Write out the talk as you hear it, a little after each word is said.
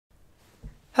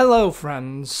Hello,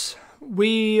 friends.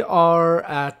 We are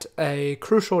at a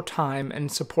crucial time in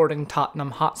supporting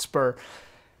Tottenham Hotspur.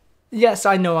 Yes,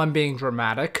 I know I'm being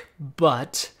dramatic,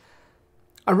 but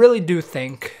I really do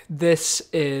think this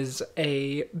is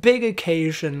a big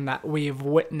occasion that we've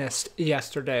witnessed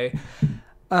yesterday.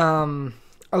 A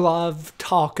lot of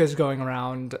talk is going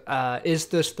around. Is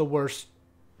this the worst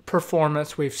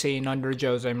performance we've seen under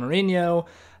Jose Mourinho?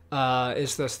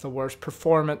 Is this the worst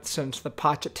performance since the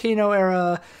Pochettino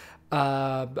era?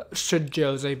 Should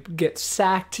Jose get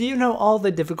sacked? All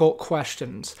the difficult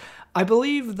questions. I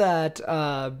believe that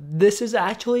this is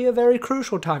actually a very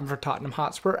crucial time for Tottenham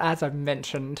Hotspur, as I've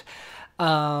mentioned.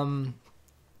 I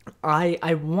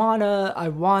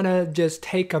wanna just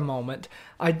take a moment.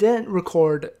 I didn't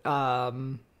record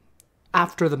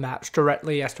after the match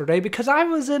directly yesterday because I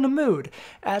was in a mood,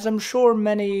 as I'm sure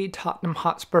many Tottenham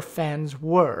Hotspur fans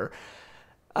were.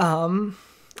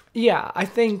 Yeah, I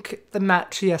think the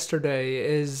match yesterday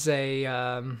is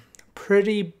a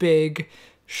pretty big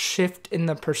shift in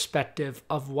the perspective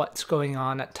of what's going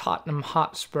on at Tottenham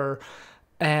Hotspur,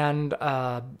 and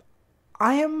I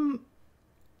am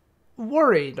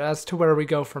worried as to where we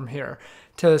go from here,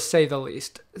 to say the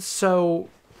least. So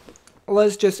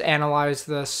let's just analyze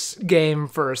this game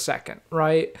for a second,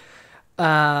 right?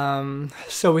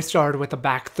 So we started with a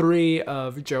back three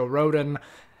of Joe Rodon,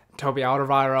 Toby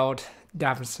Alderweireld,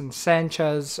 Davinson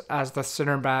Sanchez as the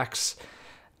center backs.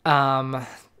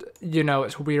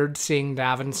 It's weird seeing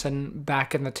Davinson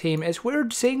back in the team. It's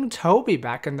weird seeing Toby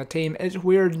back in the team. It's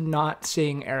weird not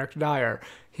seeing Eric Dyer.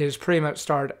 He's pretty much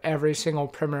started every single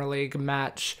Premier League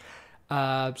match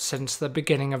since the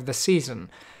beginning of the season.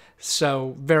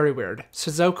 So, very weird.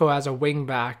 Sissoko as a wing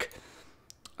back.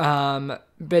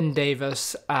 Ben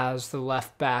Davis as the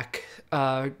left back.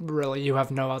 Really, you have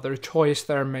no other choice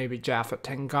there. Maybe Japhet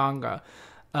Tanganga.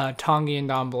 Tanguy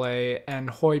Ndombele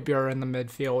and Højbjerg in the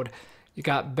midfield. You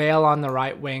got Bale on the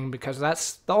right wing because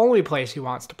that's the only place he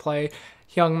wants to play.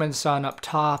 Heung-min Son up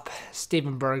top.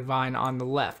 Steven Bergwijn on the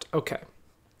left. Okay.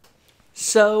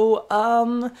 So,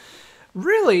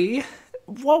 really,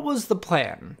 what was the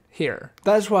plan here?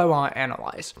 That's what I want to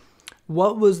analyze.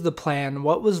 What was the plan?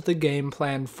 What was the game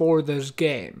plan for this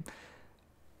game?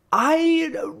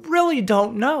 I really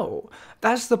don't know.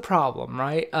 That's the problem,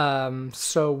 right?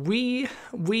 So we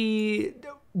we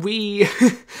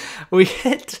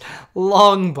hit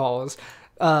long balls.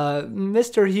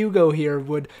 Mr. Hugo here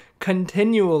would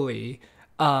continually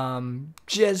well,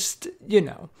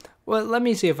 let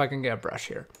me see if I can get a brush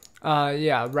here.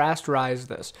 Yeah, rasterize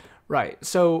this. Right,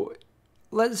 so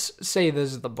let's say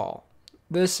this is the ball.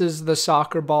 This is the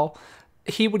soccer ball.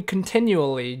 He would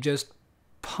continually just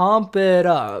pump it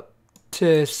up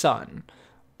to Son.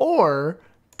 Or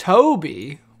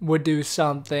Toby would do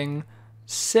something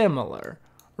similar,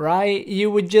 right?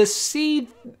 You would just see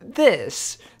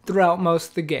this throughout most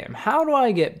of the game. How do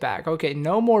I get back? Okay,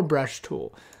 no more brush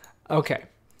tool. Okay,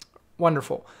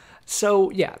 wonderful. So,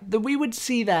 yeah, we would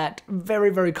see that very,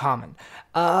 very common.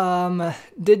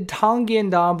 Did Tanguy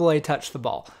Ndombele touch the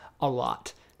ball? A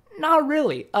lot. Not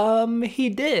really. He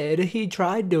did. He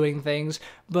tried doing things,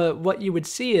 but what you would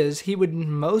see is he would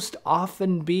most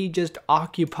often be just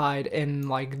occupied in,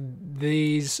 like,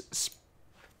 these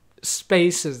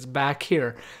spaces back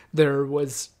here. There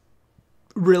was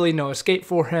really no escape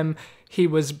for him. He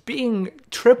was being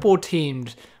triple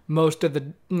teamed most of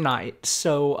the night,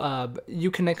 so you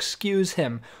can excuse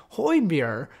him.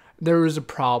 Højbjerg, there was a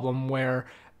problem where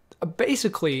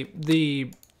basically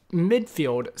the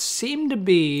midfield seemed to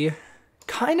be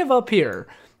kind of up here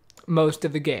most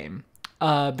of the game,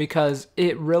 because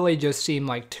it really just seemed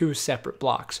like two separate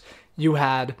blocks. You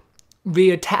had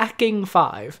the attacking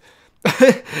five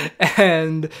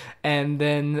and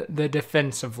then the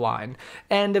defensive line.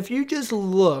 And if you just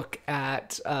look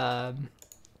at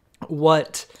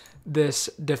what this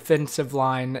defensive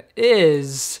line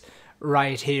is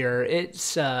right here,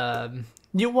 it's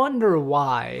you wonder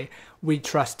why we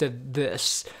trusted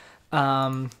this.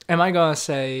 Am I gonna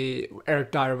say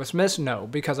Eric Dyer was missed? No,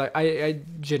 because I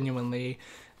genuinely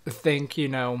think,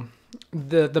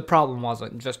 the problem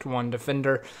wasn't just one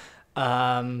defender.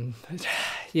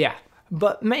 Yeah,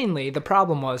 but mainly the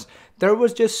problem was there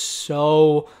was just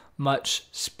so much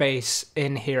space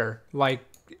in here, like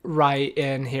right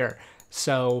in here.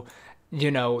 So,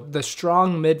 the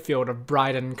strong midfield of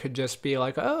Brighton could just be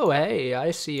like, oh, hey,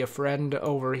 I see a friend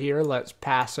over here, let's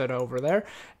pass it over there.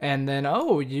 And then,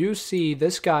 oh, you see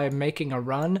this guy making a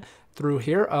run through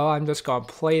here. Oh, I'm just going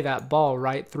to play that ball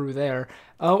right through there.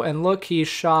 Oh, and look, he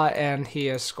shot and he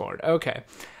has scored. Okay.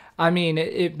 I mean,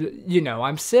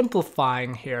 I'm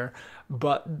simplifying here,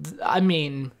 But I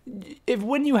mean, if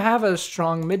when you have a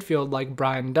strong midfield like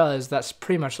Brian does, that's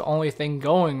pretty much the only thing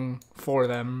going for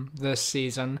them this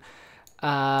season.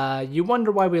 You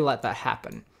wonder why we let that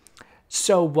happen.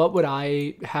 So what would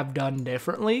I have done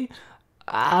differently?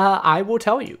 I will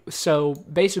tell you. So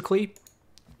basically,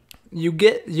 you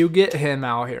get him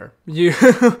out here. You,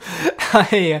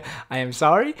 I am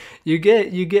sorry. You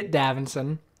get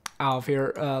Davinson out of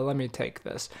here. Let me take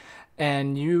this,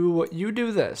 and you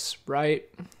do this right.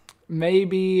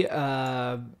 Maybe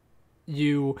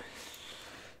you.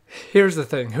 Here's the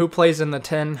thing. Who plays in the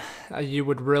 10? You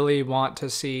would really want to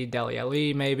see Dele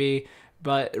Alli maybe,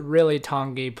 but really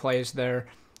Tanguy plays there.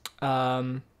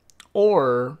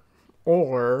 Or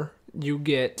you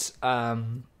get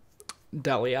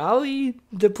Dele Alli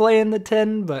to play in the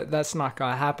 10, but that's not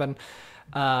going to happen,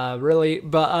 really.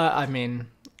 But, I mean,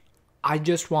 I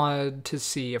just wanted to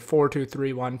see a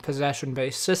 4-2-3-1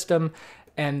 possession-based system,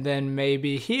 and then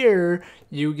maybe here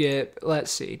you get,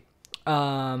 let's see,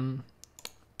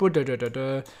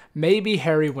 maybe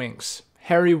Harry Winks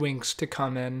to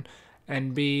come in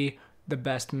and be the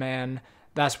best man.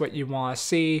 That's what you want to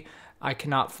see. I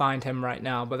cannot find him right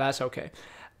now, but that's okay.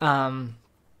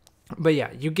 But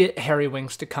yeah, you get Harry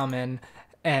Winks to come in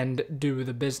and do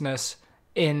the business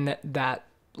in that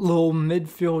little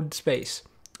midfield space.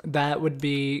 That would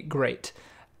be great.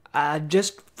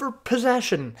 Just for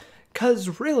possession.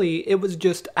 Because really, it was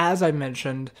just, as I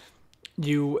mentioned,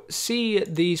 you see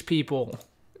these people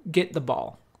get the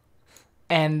ball,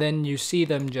 and then you see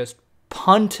them just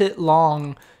punt it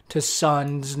long to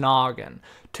Son's noggin,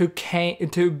 to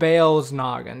Bale's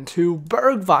noggin, to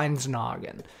Bergwijn's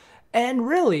noggin. And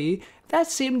really,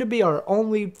 that seemed to be our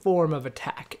only form of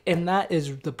attack, and that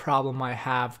is the problem I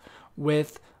have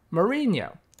with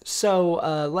Mourinho.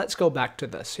 So let's go back to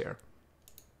this here.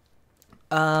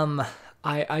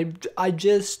 I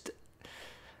just,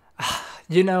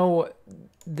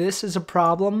 this is a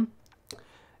problem.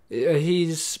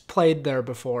 He's played there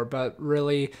before, but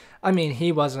really, I mean,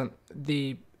 he wasn't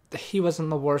the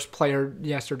worst player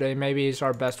yesterday. Maybe he's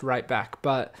our best right back,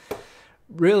 but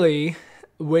really,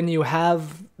 when you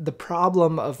have the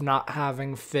problem of not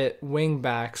having fit wing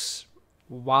backs,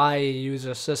 why use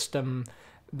a system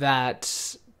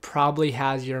that probably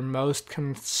has your most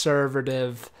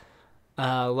conservative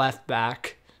left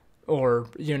back or,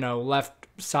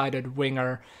 left-sided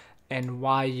winger, and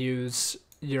why use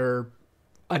your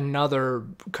another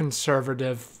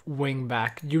conservative wing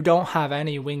back? You don't have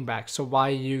any wing backs, so why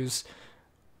use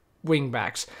wing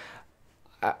backs?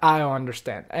 I don't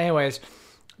understand. Anyways,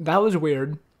 that was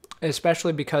weird,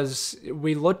 especially because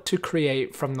we looked to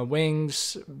create from the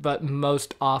wings, but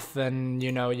most often,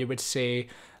 you would see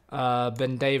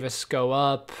Ben Davis go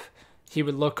up. He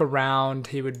would look around.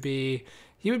 He would be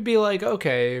like,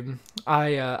 okay,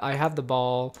 I have the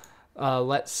ball.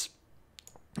 Let's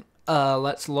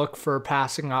look for a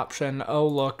passing option. Oh,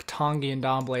 look, Tanguy and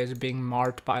Ndombele is being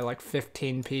marked by like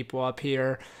 15 people up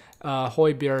here.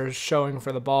 Højbjerg is showing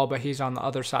for the ball, but he's on the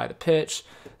other side of the pitch.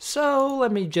 So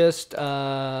let me just,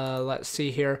 let's see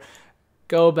here.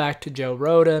 Go back to Joe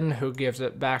Rodon, who gives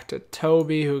it back to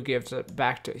Toby, who gives it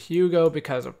back to Hugo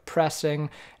because of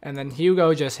pressing. And then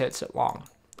Hugo just hits it long.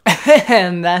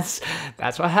 And that's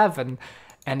what happened.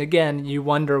 And again, you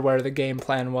wonder where the game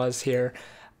plan was here.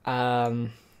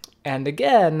 And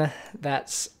again,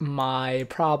 that's my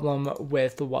problem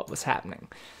with what was happening.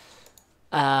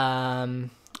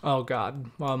 Oh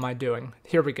God, what am I doing?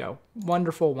 Here we go.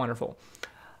 Wonderful, wonderful.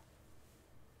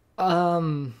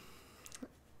 And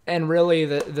really,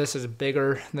 this is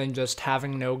bigger than just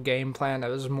having no game plan. It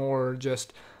was more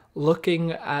just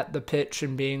looking at the pitch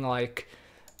and being like,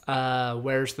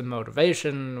 where's the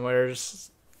motivation? Where's,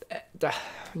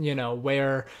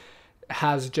 where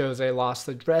has Jose lost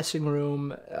the dressing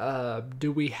room?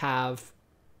 Do we have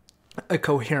a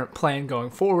coherent plan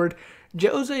going forward?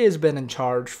 Jose has been in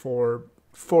charge for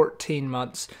 14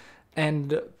 months,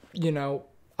 and,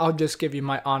 I'll just give you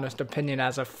my honest opinion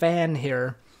as a fan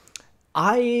here.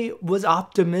 I was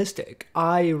optimistic.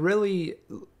 I'm going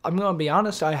to be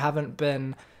honest, I haven't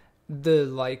been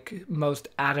the, most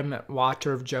adamant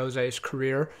watcher of Jose's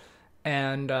career,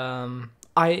 and,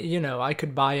 I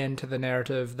could buy into the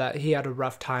narrative that he had a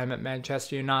rough time at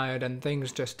Manchester United and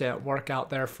things just didn't work out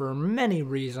there for many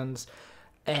reasons.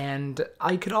 And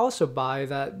I could also buy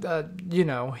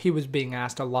that, he was being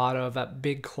asked a lot of at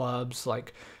big clubs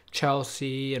like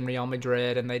Chelsea and Real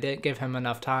Madrid, and they didn't give him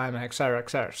enough time, et cetera,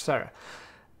 et cetera, et cetera.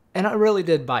 And I really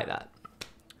did buy that.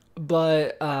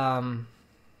 But,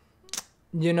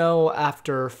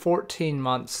 after 14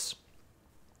 months,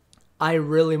 I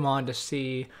really wanted to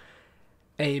see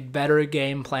a better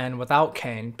game plan without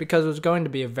Kane, because it was going to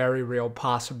be a very real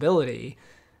possibility,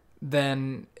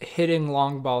 than hitting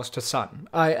long balls to Son.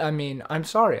 I mean, I'm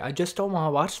sorry, I just don't want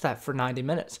to watch that for 90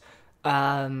 minutes.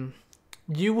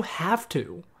 You have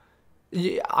to.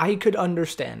 I could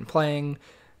understand playing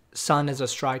Son as a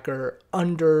striker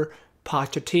under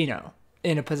Pochettino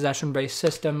in a possession-based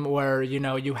system where,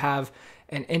 you have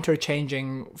an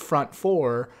interchanging front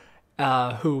four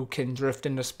who can drift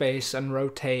into space and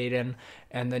rotate, and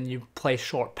then you play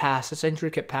short passes,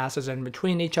 intricate passes in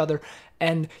between each other.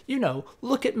 And,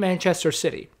 look at Manchester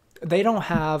City. They don't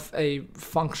have a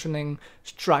functioning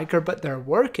striker, but they're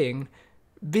working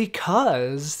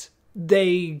because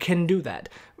they can do that.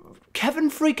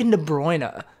 Kevin freaking De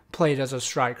Bruyne played as a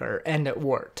striker, and it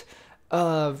worked.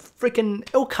 Freaking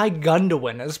Ilkay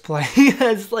Gundogan is playing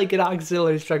as like an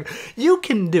auxiliary striker. You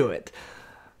can do it.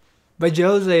 But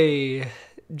Jose,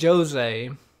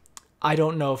 I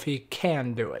don't know if he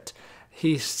can do it.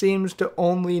 He seems to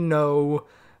only know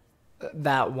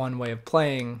that one way of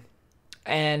playing.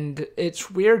 And it's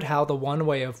weird how the one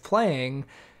way of playing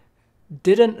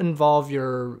didn't involve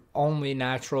your only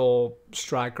natural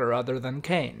striker other than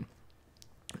Kane.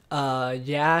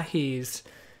 Yeah, he's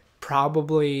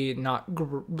probably not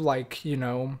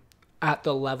at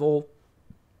the level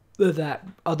that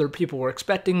other people were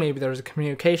expecting. Maybe there's a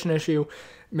communication issue.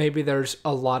 Maybe there's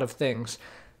a lot of things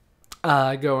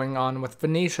going on with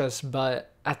Vinicius.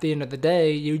 But at the end of the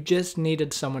day, you just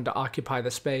needed someone to occupy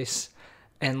the space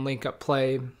and link up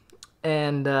play.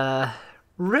 And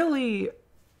really,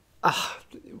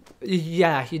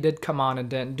 yeah, he did come on and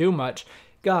didn't do much.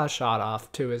 Got a shot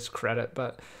off to his credit,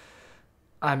 but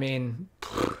I mean,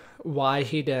 why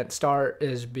he didn't start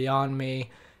is beyond me.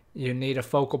 You need a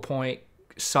focal point.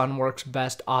 Son works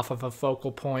best off of a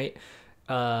focal point.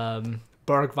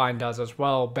 Bergwijn does as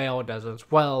well. Bale does as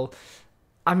well.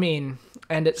 I mean,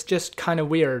 and it's just kind of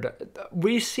weird.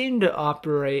 We seem to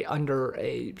operate under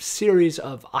a series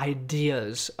of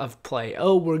ideas of play.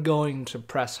 Oh, we're going to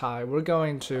press high. We're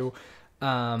going to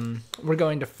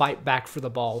fight back for the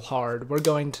ball hard. We're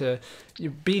going to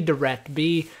be direct,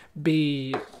 be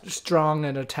strong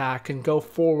in attack, and go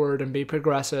forward and be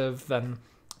progressive.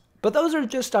 But those are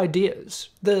just ideas.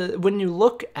 When you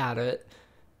look at it,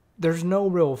 there's no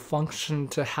real function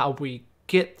to how we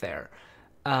get there.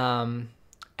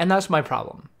 And that's my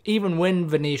problem. Even when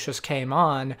Vinicius came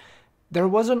on, there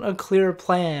wasn't a clear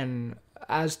plan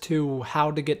as to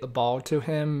how to get the ball to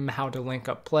him, how to link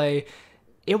up play.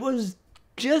 It was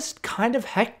just kind of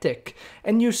hectic,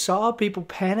 and you saw people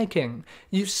panicking.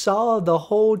 You saw the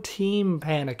whole team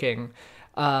panicking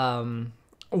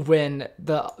when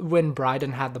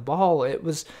Brighton had the ball. It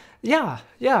was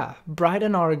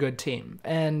Brighton are a good team,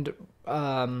 and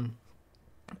I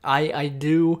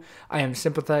am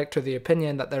sympathetic to the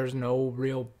opinion that there's no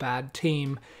real bad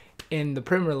team in the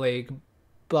Premier League,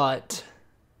 but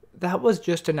that was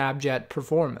just an abject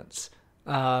performance.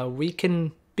 We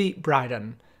can beat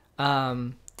Brighton.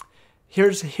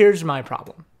 Here's my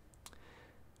problem.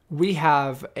 We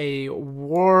have a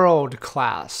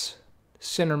world-class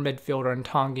center midfielder in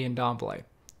Tanguy Ndombele.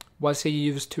 Was he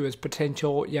used to his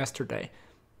potential yesterday?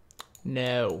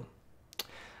 No.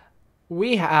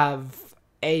 We have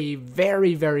a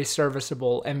very, very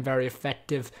serviceable and very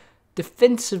effective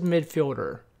defensive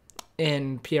midfielder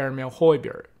in Pierre-Emile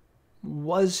Højbjerg.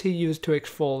 Was he used to his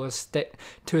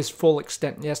full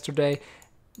extent yesterday?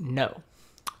 No.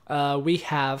 We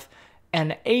have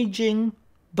an aging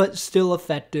but still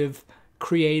effective,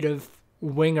 creative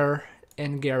winger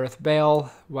in Gareth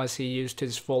Bale. Was he used to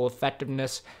his full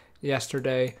effectiveness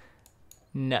yesterday?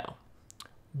 No.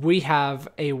 We have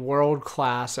a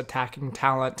world-class attacking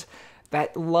talent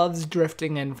that loves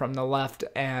drifting in from the left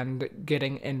and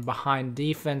getting in behind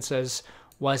defenses.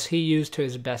 Was he used to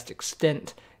his best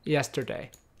extent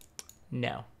yesterday?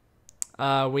 No.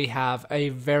 We have a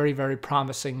very, very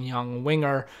promising young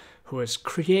winger who is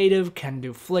creative, can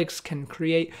do flicks, can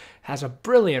create, has a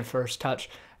brilliant first touch,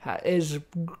 is a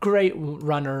great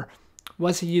runner.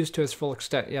 Was he used to his full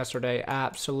extent yesterday?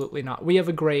 Absolutely not. We have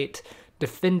a great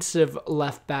defensive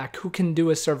left back who can do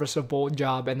a serviceable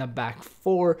job in the back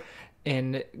four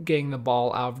in getting the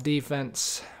ball out of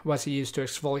defense. Was he used to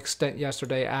his full extent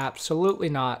yesterday? Absolutely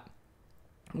not.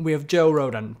 We have Joe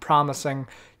Rodon, promising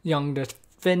young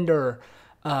defender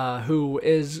who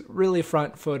is really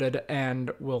front-footed and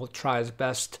will try his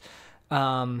best,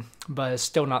 but is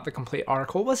still not the complete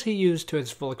article. Was he used to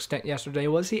his full extent yesterday?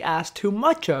 Was he asked too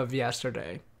much of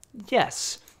yesterday?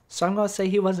 Yes. So I'm going to say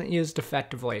he wasn't used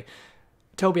effectively.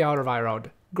 Toby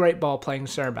Alderweireld, great ball-playing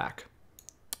center back.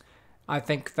 I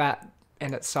think that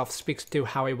in itself speaks to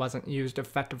how he wasn't used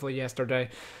effectively yesterday.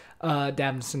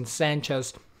 Davinson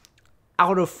Sanchez,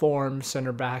 out of form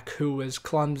center back who was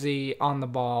clumsy on the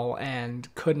ball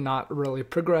and could not really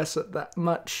progress it that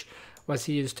much. Was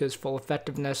he used to his full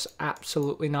effectiveness?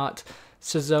 Absolutely not.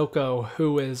 Sissoko,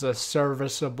 who is a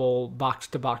serviceable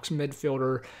box-to-box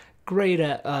midfielder, great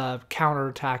at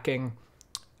counterattacking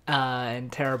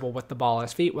and terrible with the ball at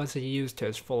his feet. Was he used to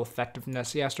his full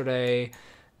effectiveness yesterday?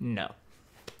 No.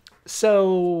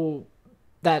 So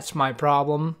that's my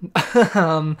problem.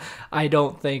 I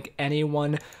don't think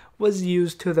anyone was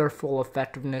used to their full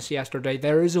effectiveness yesterday.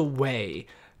 There is a way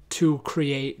to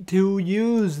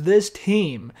use this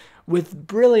team with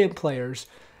brilliant players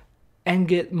and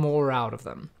get more out of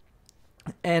them.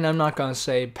 And I'm not going to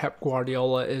say Pep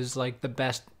Guardiola is like the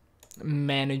best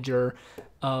manager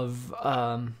of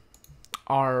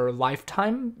our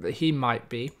lifetime. He might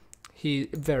be. He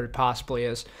very possibly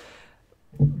is.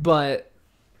 But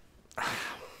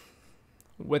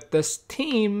with this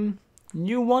team,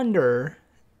 you wonder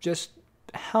just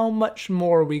how much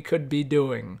more we could be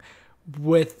doing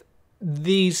with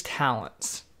these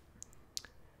talents.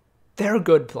 They're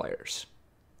good players.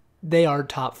 They are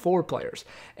top 4 players.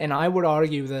 And I would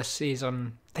argue this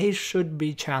season they should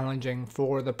be challenging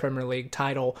for the Premier League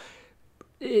title,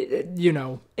 you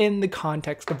know, in the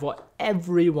context of what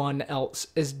everyone else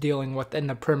is dealing with in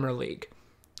the Premier League.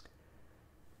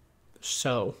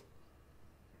 So,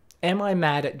 am I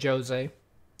mad at Jose?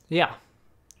 Yeah.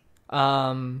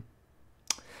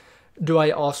 Do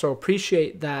I also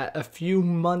appreciate that a few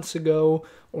months ago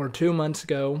or 2 months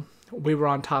ago, we were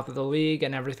on top of the league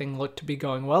and everything looked to be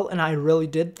going well, and I really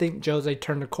did think Jose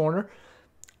turned a corner.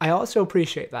 I also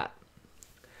appreciate that.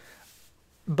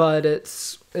 But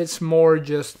it's more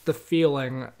just the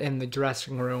feeling in the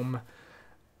dressing room.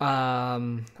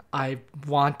 I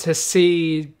want to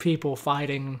see people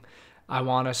fighting. I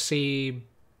want to see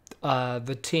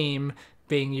the team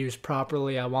being used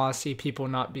properly. I want to see people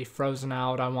not be frozen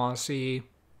out. I want to see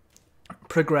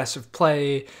progressive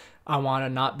play. I want to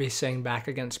not be sitting back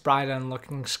against Brighton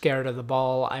looking scared of the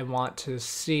ball. I want to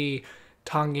see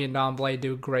Tanguy Ndombele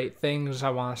do great things. I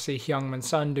want to see Heung-min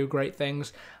Son do great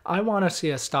things. I want to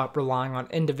see us stop relying on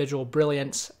individual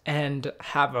brilliance and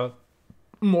have a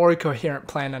more coherent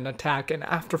plan and attack. And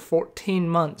after 14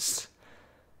 months,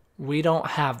 we don't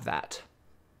have that.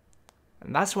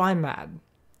 And that's why I'm mad.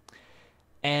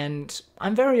 And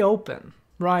I'm very open,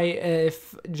 right?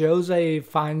 If Jose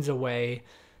finds a way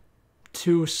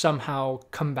to somehow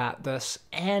combat this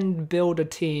and build a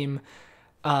team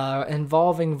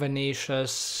involving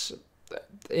Vinicius,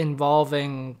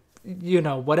 involving, you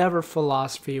know, whatever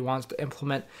philosophy he wants to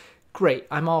implement, great,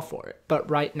 I'm all for it. But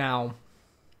right now,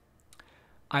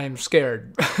 I am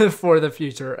scared for the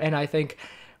future, and I think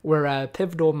we're at a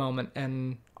pivotal moment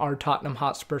in our Tottenham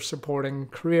Hotspur supporting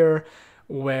career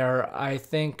where I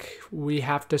think we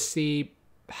have to see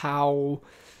how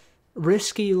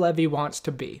risky Levy wants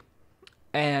to be.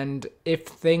 And if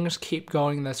things keep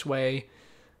going this way,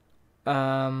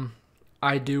 I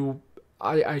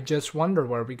just wonder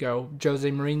where we go. Jose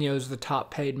Mourinho is the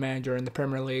top paid manager in the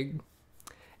Premier League,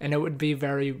 and it would be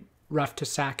very rough to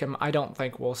sack him. I don't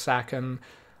think we'll sack him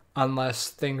unless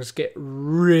things get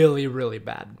really, really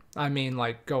bad. I mean,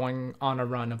 like going on a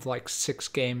run of like 6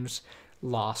 games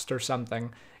lost or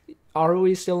something. Are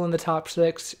we still in the top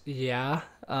 6? Yeah.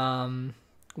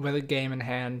 With a game in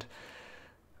hand.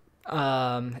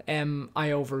 Am I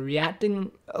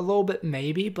overreacting a little bit?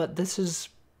 Maybe, but this has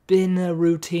been a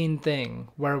routine thing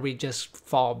where we just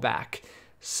fall back.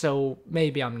 So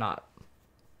maybe I'm not.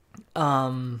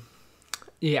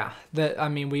 Yeah,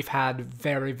 we've had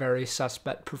very, very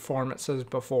suspect performances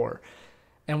before,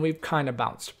 and we've kind of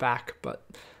bounced back, but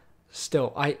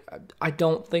still, I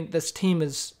don't think this team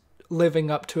is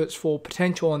living up to its full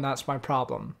potential, and that's my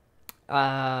problem.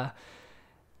 And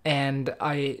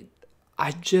I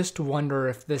just wonder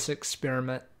if this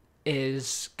experiment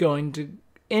is going to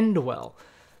end well.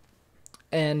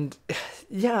 And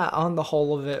yeah, on the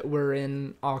whole of it, we're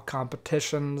in all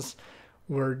competitions.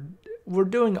 We're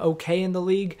doing okay in the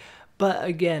league, but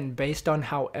again, based on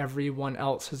how everyone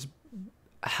else has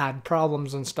had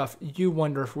problems and stuff, you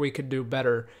wonder if we could do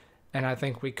better, and I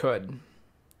think we could.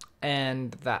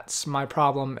 And that's my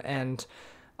problem, and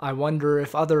I wonder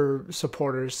if other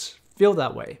supporters feel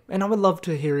that way. And I would love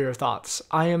to hear your thoughts.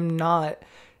 I am not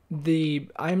the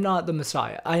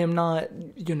Messiah. I am not,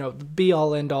 the be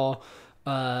all end all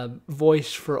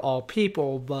voice for all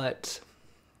people, but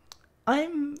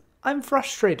I'm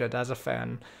frustrated as a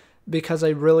fan because I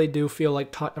really do feel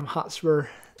like Tottenham Hotspur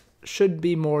should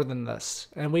be more than this,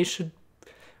 and we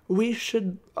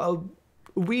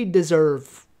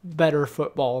deserve better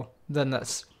football than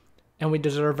this, and we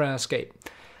deserve an escape.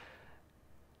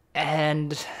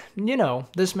 And,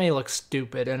 this may look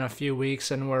stupid in a few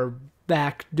weeks and we're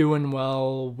back doing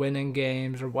well, winning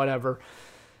games or whatever.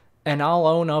 And I'll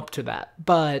own up to that.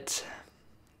 But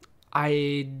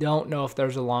I don't know if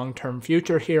there's a long-term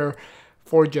future here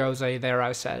for Jose. There,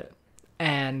 I said it.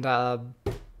 And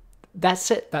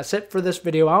that's it. That's it for this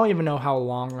video. I don't even know how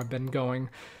long I've been going.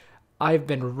 I've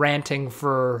been ranting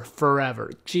for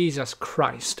forever. Jesus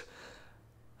Christ.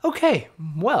 Okay,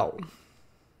 well,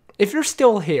 if you're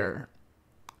still here,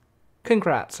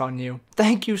 congrats on you.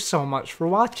 Thank you so much for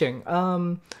watching.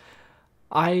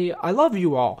 I love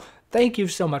you all. Thank you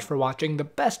so much for watching. The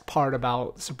best part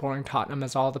about supporting Tottenham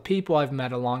is all the people I've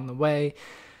met along the way.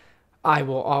 I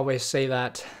will always say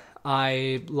that.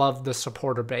 I love the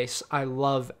supporter base. I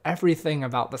love everything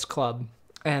about this club,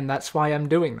 and that's why I'm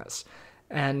doing this.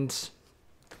 And,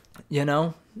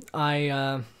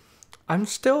 I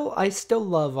still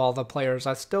love all the players.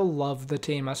 I still love the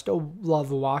team. I still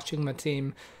love watching the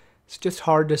team. It's just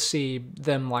hard to see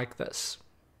them like this.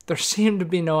 There seem to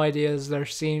be no ideas.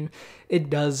 It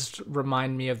does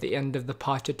remind me of the end of the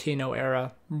Pochettino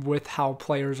era with how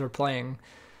players are playing.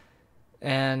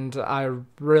 And I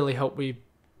really hope we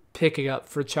pick it up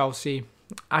for Chelsea.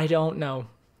 I don't know.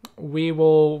 We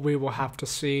will have to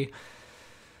see.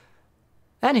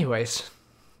 Anyways,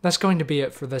 that's going to be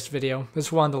it for this video.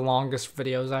 It's one of the longest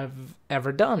videos I've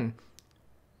ever done.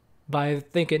 But I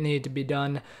think it needed to be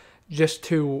done just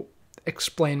to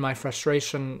explain my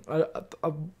frustration.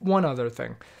 One other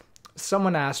thing.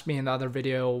 Someone asked me in the other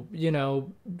video,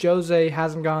 Jose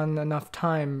hasn't gotten enough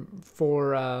time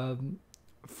for us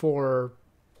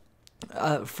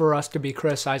to be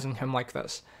criticizing him like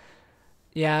this.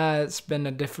 Yeah, it's been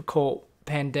a difficult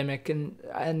pandemic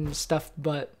and stuff,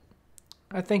 but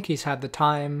I think he's had the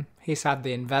time. He's had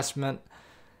the investment.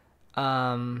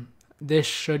 This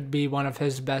should be one of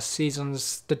his best seasons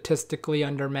statistically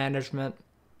under management,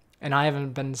 and I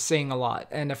haven't been seeing a lot.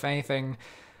 And if anything,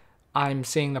 I'm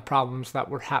seeing the problems that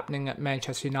were happening at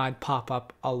Manchester United pop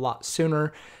up a lot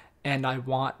sooner, and I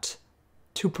want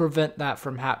to prevent that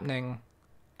from happening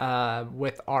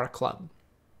with our club.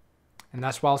 And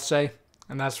that's what I'll say,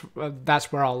 and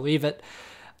that's where I'll leave it.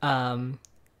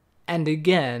 And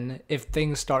again, if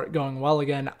things start going well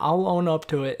again, I'll own up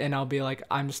to it and I'll be like,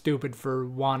 I'm stupid for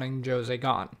wanting Jose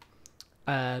gone.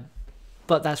 But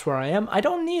that's where I am. I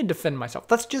don't need to defend myself.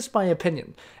 That's just my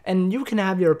opinion. And you can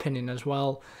have your opinion as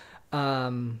well.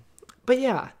 But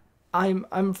yeah,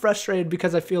 I'm frustrated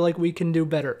because I feel like we can do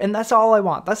better. And that's all I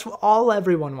want. That's all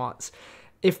everyone wants.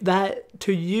 If that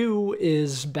to you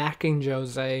is backing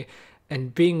Jose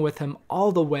and being with him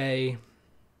all the way,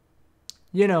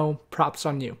 props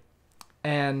on you.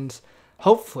 And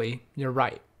hopefully you're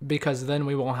right, because then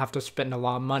we won't have to spend a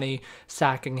lot of money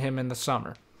sacking him in the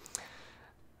summer.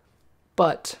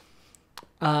 But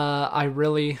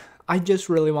I just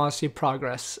really want to see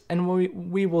progress, and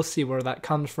we will see where that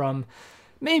comes from.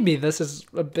 Maybe this is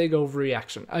a big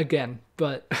overreaction again,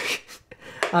 but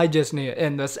I just need to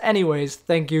end this. Anyways,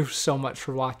 thank you so much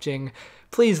for watching.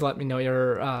 Please let me know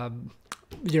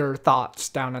your thoughts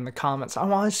down in the comments. I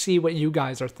want to see what you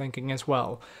guys are thinking as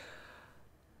well.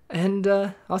 And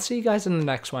I'll see you guys in the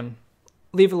next one.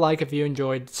 Leave a like if you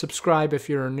enjoyed, subscribe if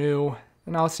you're new,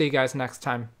 and I'll see you guys next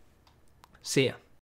time. See ya.